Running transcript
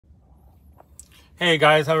Hey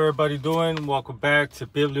guys, how everybody doing? Welcome back to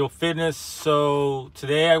Biblio Fitness. So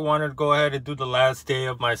today I wanted to go ahead and do the last day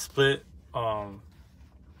of my split,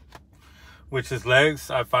 which is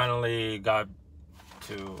legs. I finally got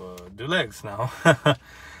to do legs now.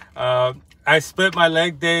 I split my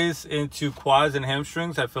leg days into quads and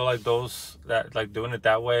hamstrings. I feel like doing it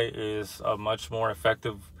that way is a much more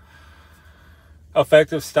effective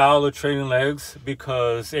style of training legs,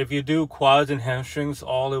 because if you do quads and hamstrings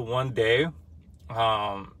all in one day,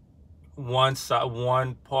 one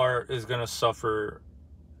part is gonna suffer.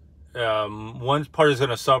 One part is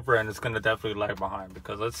gonna suffer, and it's gonna definitely lag behind.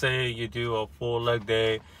 Because let's say you do a full leg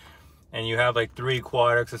day, and you have like 3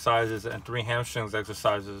 quad exercises and 3 hamstrings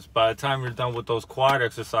exercises. By the time you're done with those quad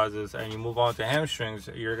exercises and you move on to hamstrings,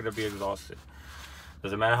 you're gonna be exhausted.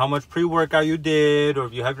 Doesn't matter how much pre-workout you did, or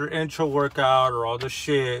if you have your intro workout, or all the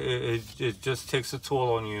shit. It just takes a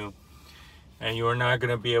toll on you. And you are not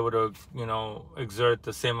going to be able to, exert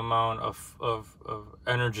the same amount of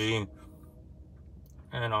energy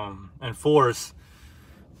and force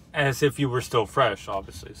as if you were still fresh,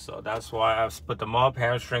 obviously. So that's why I've split them up.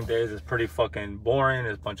 Hamstring days is pretty fucking boring.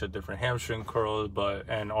 There's a bunch of different hamstring curls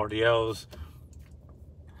and RDLs.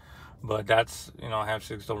 But that's,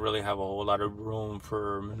 hamstrings don't really have a whole lot of room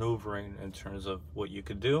for maneuvering in terms of what you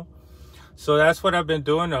could do. So that's what I've been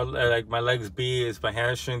doing. Like my legs B is my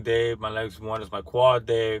hamstring day, my legs 1 is my quad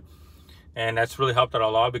day, and that's really helped out a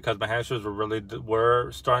lot, because my hamstrings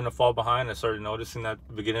were starting to fall behind. I started noticing that at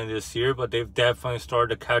the beginning of this year, but they've definitely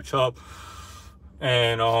started to catch up.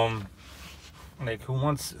 And like who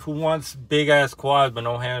wants big ass quads but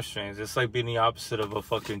no hamstrings? It's like being the opposite of a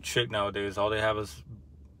fucking chick nowadays. All they have is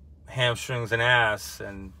hamstrings and ass,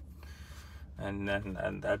 and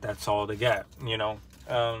that's all they get.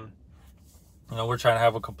 We're trying to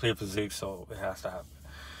have a complete physique, so it has to happen.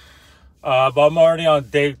 But I'm already on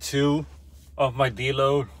day 2 of my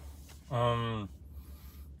deload.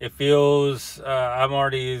 It feels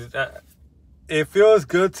it feels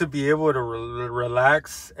good to be able to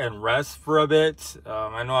relax and rest for a bit.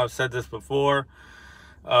 I know I've said this before,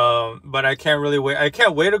 but I can't wait. I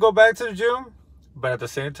can't wait to go back to the gym. But at the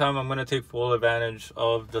same time, I'm gonna take full advantage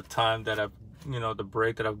of the time that I've, the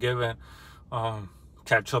break that I've given.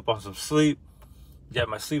 Catch up on some sleep. Get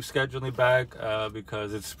my sleep scheduling back,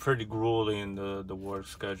 because it's pretty grueling, the work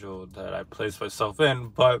schedule that I place myself in.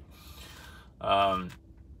 But at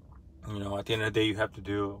the end of the day, you have to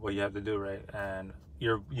do what you have to do, right? And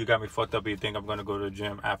you got me fucked up. You think I'm gonna go to the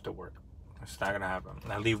gym after work? It's not gonna happen.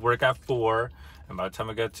 I leave work at 4, and by the time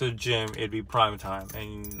I get to the gym, it'd be prime time,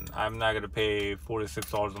 and I'm not gonna pay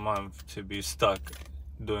 $46 a month to be stuck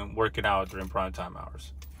working out during prime time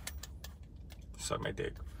hours. Suck my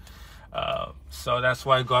dick. So that's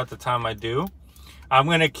why I go at the time I do. I'm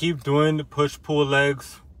gonna keep doing the push-pull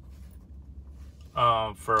legs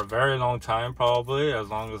for a very long time, probably as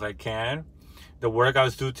long as I can. The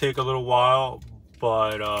workouts do take a little while,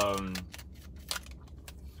 but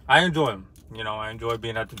I enjoy them. I enjoy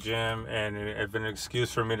being at the gym, and if an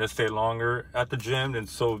excuse for me to stay longer at the gym, then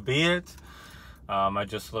so be it. I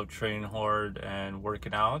just love training hard and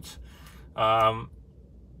working out.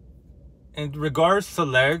 In regards to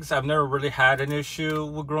legs, I've never really had an issue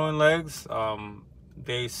with growing legs.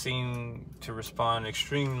 They seem to respond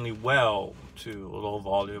extremely well to low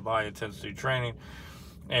volume, high intensity training,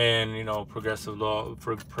 and progressive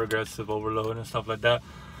overload and stuff like that.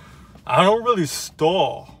 I don't really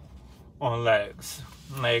stall on legs.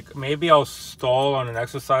 Like, maybe I'll stall on an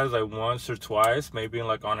exercise like once or twice, maybe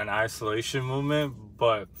on an isolation movement,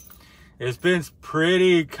 but it's been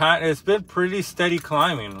pretty steady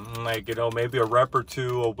climbing. Like, maybe a rep or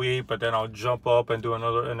 2 a week, but then I'll jump up and do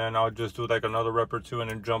another, and then I'll just do like another rep or 2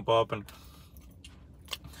 and then jump up, and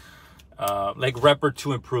like rep or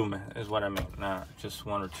 2 improvement is what I mean. Not just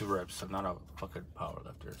 1 or 2 reps. I'm not a fucking power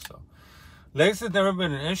lifter. So legs has never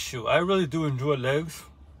been an issue. I really do enjoy legs.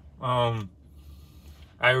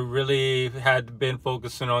 I really had been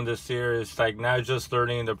focusing on this year. It's like not just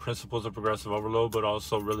learning the principles of progressive overload, but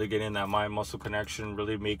also really getting that mind-muscle connection,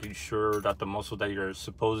 really making sure that the muscle that you're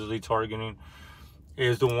supposedly targeting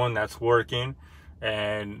is the one that's working.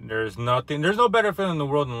 And there's no better feeling in the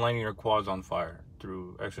world than lighting your quads on fire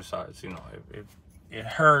through exercise. It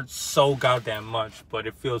hurts so goddamn much, but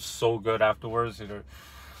it feels so good afterwards.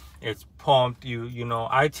 It's pumped.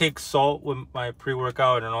 I take salt with my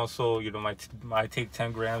pre-workout, and also I take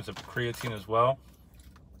 10 grams of creatine as well.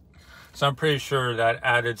 So I'm pretty sure that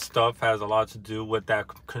added stuff has a lot to do with that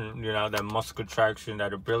that muscle contraction,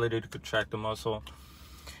 that ability to contract the muscle.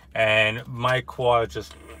 And my quad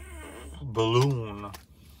just balloon.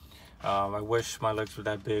 I wish my legs were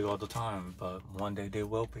that big all the time, but one day they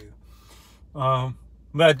will be. But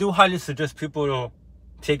I do highly suggest people to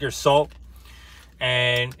take your salt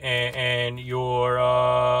and your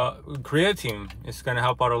creatine. It's going to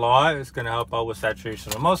help out a lot. It's going to help out with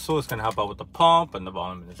saturation of muscle. It's going to help out with the pump and the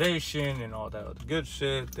volumization and all that other good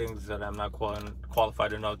shit, things that I'm not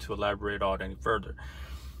qualified enough to elaborate on any further.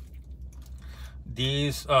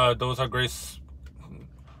 Those are great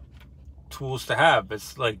tools to have.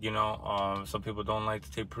 It's like, you know, some people don't like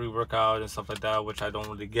to take pre-workout and stuff like that, which I don't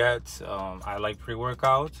really get. I like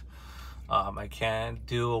pre-workouts. I can't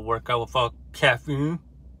do a workout without caffeine.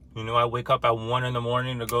 You know, I wake up at 1 in the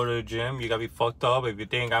morning to go to the gym. You gotta be fucked up if you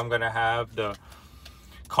think I'm gonna have the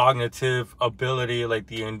cognitive ability, like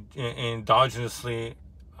the endogenously,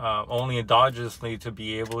 only endogenously, to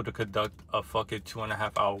be able to conduct a fucking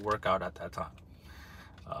 2.5 hour workout at that time.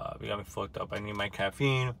 You got me fucked up. I need my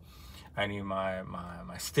caffeine. I need my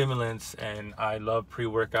stimulants, and I love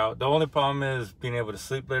pre-workout. The only problem is being able to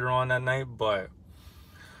sleep later on that night, but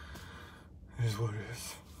it is what it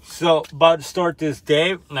is. So, about to start this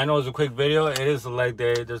day. I know it's a quick video. It is a leg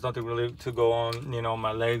day. There's nothing really to go on. You know,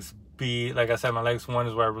 my legs like I said, my legs one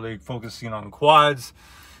is where I really focus, you know, on quads.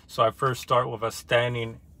 So I first start with a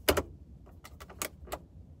standing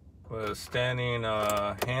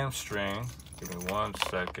hamstring. Give me 1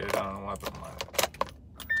 second. I don't know what happened to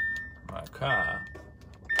my car.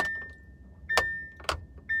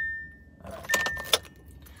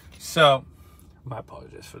 So, my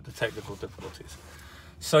apologies for the technical difficulties.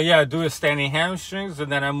 So yeah, I do a standing hamstrings,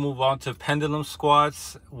 and then I move on to pendulum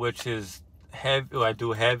squats, which is heavy. I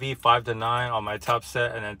do heavy 5 to 9 on my top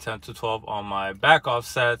set, and then 10 to 12 on my back off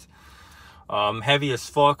set. Heavy as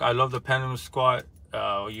fuck. I love the pendulum squat.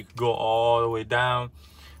 You can go all the way down,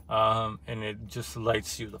 and it just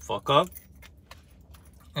lights you the fuck up.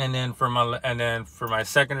 And then for my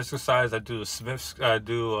second exercise, I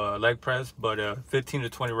do a leg press, but 15 to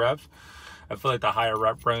 20 reps. I feel like the higher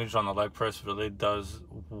rep range on the leg press really does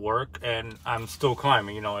work, and I'm still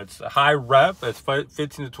climbing. You know, it's a high rep. It's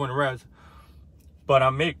 15 to 20 reps, but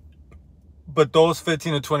those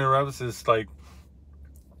 15 to 20 reps is like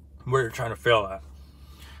where you're trying to fail at,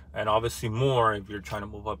 and obviously more if you're trying to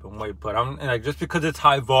move up in weight. But I'm like, just because it's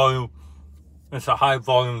high volume, it's a high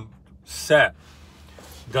volume set,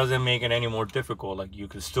 doesn't make it any more difficult. Like, you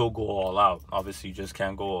can still go all out. Obviously, you just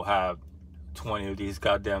can't go have 20 of these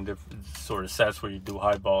goddamn different sort of sets where you do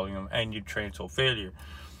high volume and you train till failure.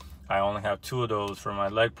 I only have 2 of those for my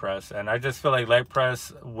leg press, and I just feel like leg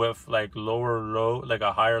press with like lower load, like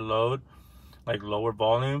a higher load, like lower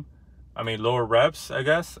volume, lower reps, I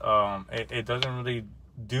guess, it doesn't really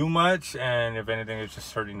do much, and if anything, it's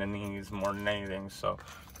just hurting the knees more than anything. So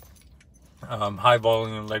high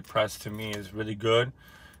volume leg press to me is really good.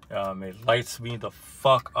 It lights me the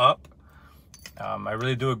fuck up.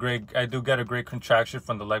 I do get a great contraction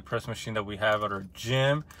from the leg press machine that we have at our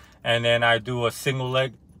gym. And then I do a single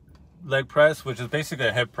leg press, which is basically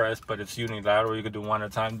a hip press, but it's unilateral. You can do 1 at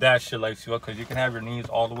a time. That shit lights you up, because you can have your knees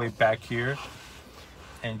all the way back here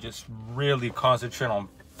and just really concentrate on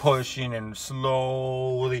pushing and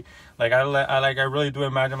slowly. Like I really do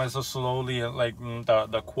imagine myself slowly, like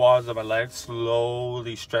the quads of my legs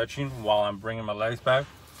slowly stretching while I'm bringing my legs back.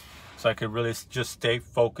 So I could really just stay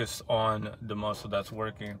focused on the muscle that's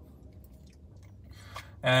working.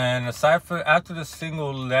 And aside from, after the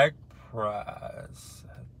single leg press,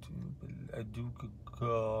 I do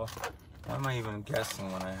go. Why am I even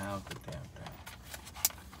guessing when I have the damn thing?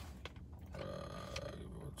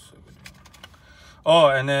 Oh,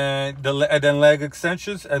 and then leg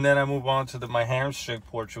extensions, and then I move on to my hamstring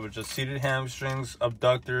portion, which is seated hamstrings,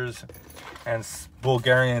 abductors, and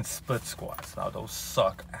Bulgarian split squats. Now those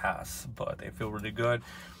suck ass, but they feel really good.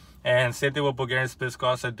 And same thing with Bulgarian split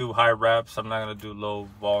squats. I do high reps. I'm not gonna do low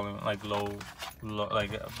volume, like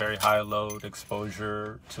like a very high load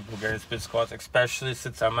exposure to Bulgarian split squats, especially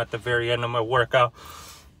since I'm at the very end of my workout.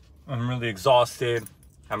 I'm really exhausted.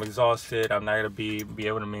 I'm not gonna be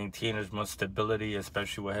able to maintain as much stability,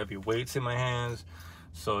 especially with heavy weights in my hands.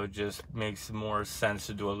 So it just makes more sense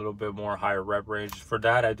to do a little bit more higher rep range. For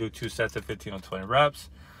that, I do 2 sets of 15 or 20 reps.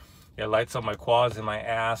 It lights up my quads and my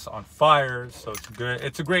ass on fire. So it's good.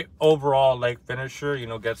 It's a great overall leg finisher. You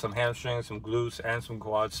know, get some hamstrings, some glutes, and some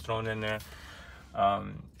quads thrown in there.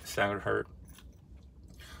 It's not gonna hurt.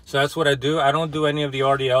 So that's what I do. I don't do any of the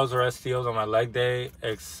RDLs or STLs on my leg day,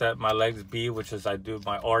 except my legs B, which is I do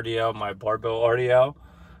my RDL, my barbell RDL.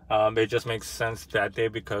 It just makes sense that day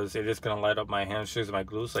because it is going to light up my hamstrings and my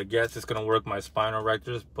glutes. Like, yes, it's going to work my spinal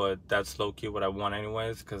erectors, but that's low-key what I want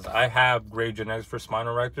anyways, because I have great genetics for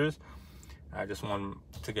spinal erectors. I just want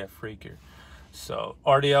to get freakier. So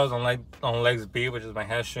RDLs on legs B, which is my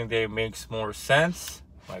hamstring day, makes more sense.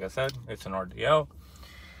 like I said, it's an RDL.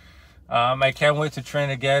 I can't wait to train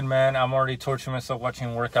again, man. I'm already torturing myself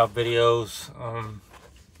watching workout videos.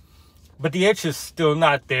 But the itch is still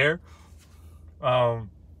not there.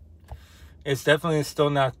 It's definitely still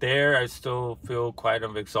not there. I still feel quite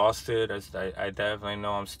exhausted. I definitely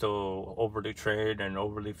know I'm still overly trained and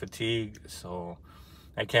overly fatigued. So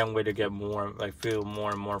I can't wait to get more, like, feel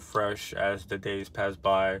more and more fresh as the days pass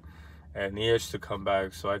by, and the itch to come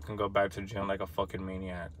back so I can go back to the gym like a fucking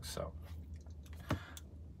maniac. So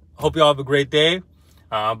hope y'all have a great day.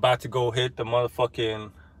 I'm about to go hit the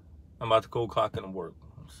motherfucking, I'm about to go clock in work.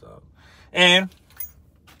 So, and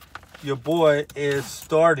your boy is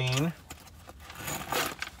starting,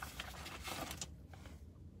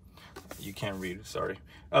 you can't read it, sorry.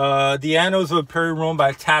 The Annals of Imperial Rome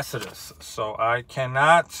by Tacitus. So I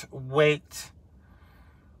cannot wait.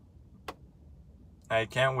 I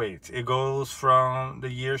can't wait. It goes from the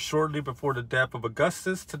year shortly before the death of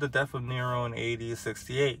Augustus to the death of Nero in AD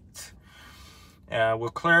 68.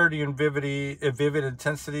 With clarity and vivid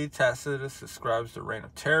intensity, Tacitus describes the reign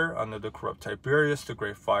of terror under the corrupt Tiberius, the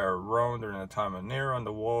great fire of Rome during the time of Nero, and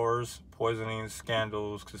the wars, poisonings,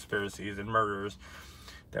 scandals, conspiracies, and murders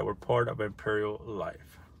that were part of imperial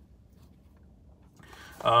life.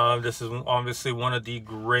 This is obviously one of the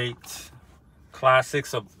great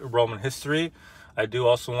classics of Roman history. I do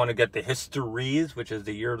also want to get the Histories, which is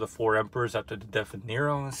the year of the 4 emperors after the death of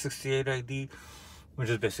Nero in 68 AD, which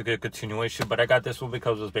is basically a continuation. But I got this one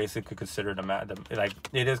because it was basically considered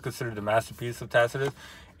it is considered the masterpiece of Tacitus.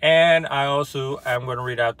 And I also am going to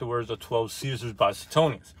read afterwards the 12 Caesars by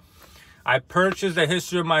Suetonius. I purchased the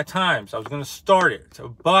History of My Times. I was going to start it,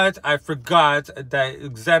 but I forgot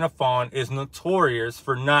that Xenophon is notorious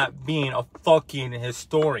for not being a fucking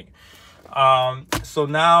historian. So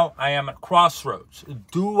now I am at crossroads.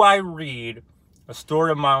 Do I read A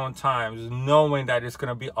Story of My Own Times, knowing that it's going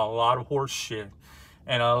to be a lot of horse shit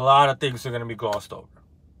and a lot of things are going to be glossed over?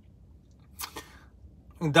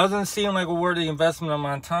 It doesn't seem like a worthy investment of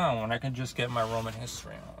my time when I can just get my Roman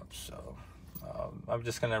history on. So I'm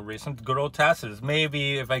just going to read some good old Tacitus.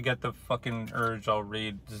 Maybe if I get the fucking urge, I'll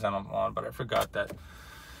read Xenophon, but I forgot that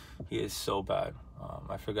he is so bad.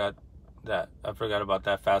 I forgot about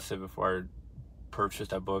that facet before I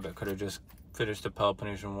purchased that book. I could have just finished the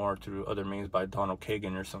Peloponnesian War through other means by Donald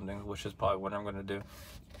Kagan or something, which is probably what I'm going to do.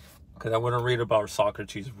 Because I want to read about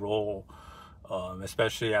Socrates' role,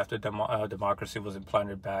 especially after democracy was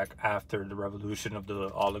implanted back after the revolution of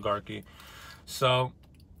the oligarchy. So,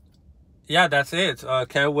 yeah, that's it.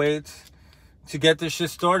 Can't wait to get this shit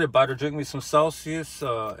started. About to drink me some Celsius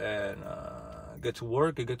and get to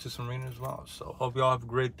work and get to some reading as well. So hope y'all have a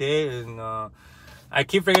great day. And I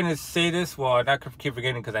keep forgetting to say this. Well, I not keep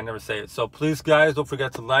forgetting because I never say it. So please, guys, don't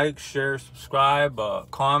forget to like, share, subscribe,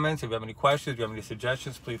 comment. If you have any questions, if you have any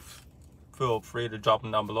suggestions, please feel free to drop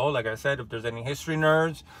them down below. Like I said, if there's any history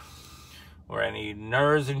nerds or any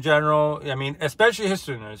nerds in general, I mean, especially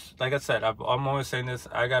history nerds, like I said, I'm always saying this,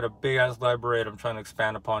 I got a big ass library I'm trying to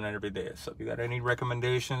expand upon it every day. So if you got any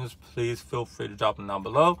recommendations, please feel free to drop them down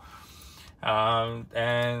below. And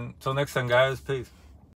until next time, guys, peace.